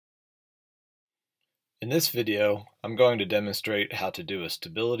In this video, I'm going to demonstrate how to do a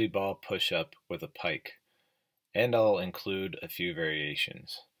stability ball push-up with a pike, and I'll include a few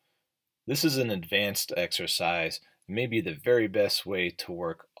variations. This is an advanced exercise, and may be the very best way to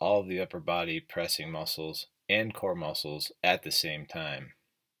work all of the upper body pressing muscles and core muscles at the same time.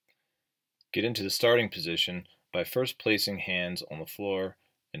 Get into the starting position by first placing hands on the floor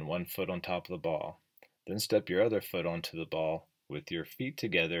and one foot on top of the ball. Then step your other foot onto the ball with your feet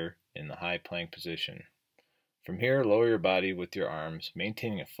together in the high plank position. From here, lower your body with your arms,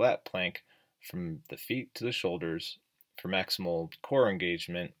 maintaining a flat plank from the feet to the shoulders for maximal core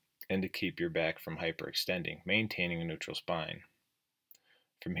engagement and to keep your back from hyperextending, maintaining a neutral spine.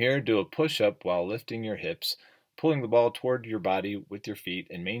 From here, do a push-up while lifting your hips, pulling the ball toward your body with your feet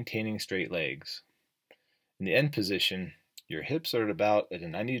and maintaining straight legs. In the end position, your hips are at a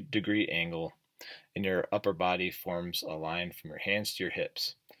 90-degree angle and your upper body forms a line from your hands to your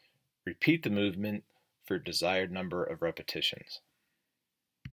hips. Repeat the movement for desired number of repetitions.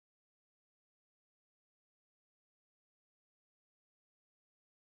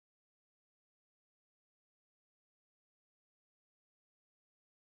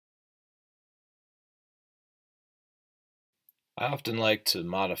 I often like to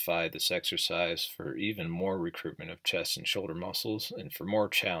modify this exercise for even more recruitment of chest and shoulder muscles and for more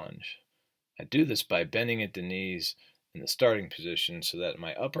challenge. I do this by bending at the knees in the starting position so that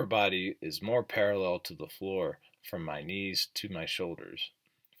my upper body is more parallel to the floor from my knees to my shoulders.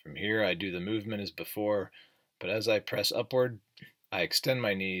 From here, I do the movement as before, but as I press upward, I extend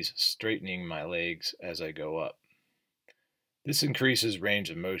my knees, straightening my legs as I go up. This increases range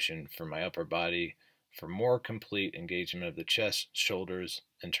of motion for my upper body for more complete engagement of the chest, shoulders,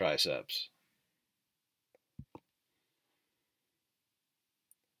 and triceps.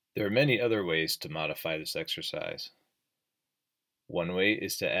 There are many other ways to modify this exercise. One way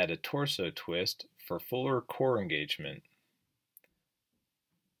is to add a torso twist for fuller core engagement.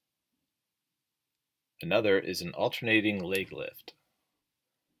 Another is an alternating leg lift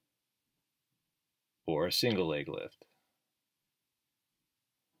or a single leg lift.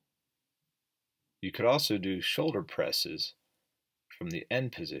 You could also do shoulder presses from the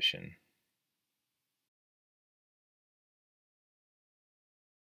end position.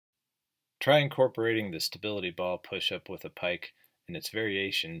 Try incorporating the stability ball push-up with a pike and its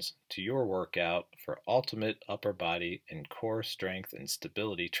variations to your workout for ultimate upper body and core strength and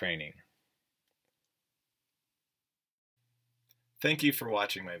stability training. Thank you for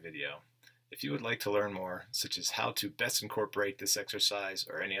watching my video. If you would like to learn more, such as how to best incorporate this exercise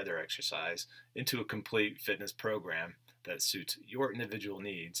or any other exercise into a complete fitness program that suits your individual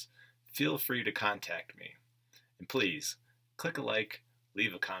needs, feel free to contact me. And please, click a like,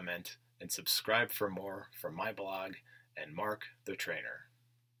 leave a comment, and subscribe for more from my blog and Mark the Trainer.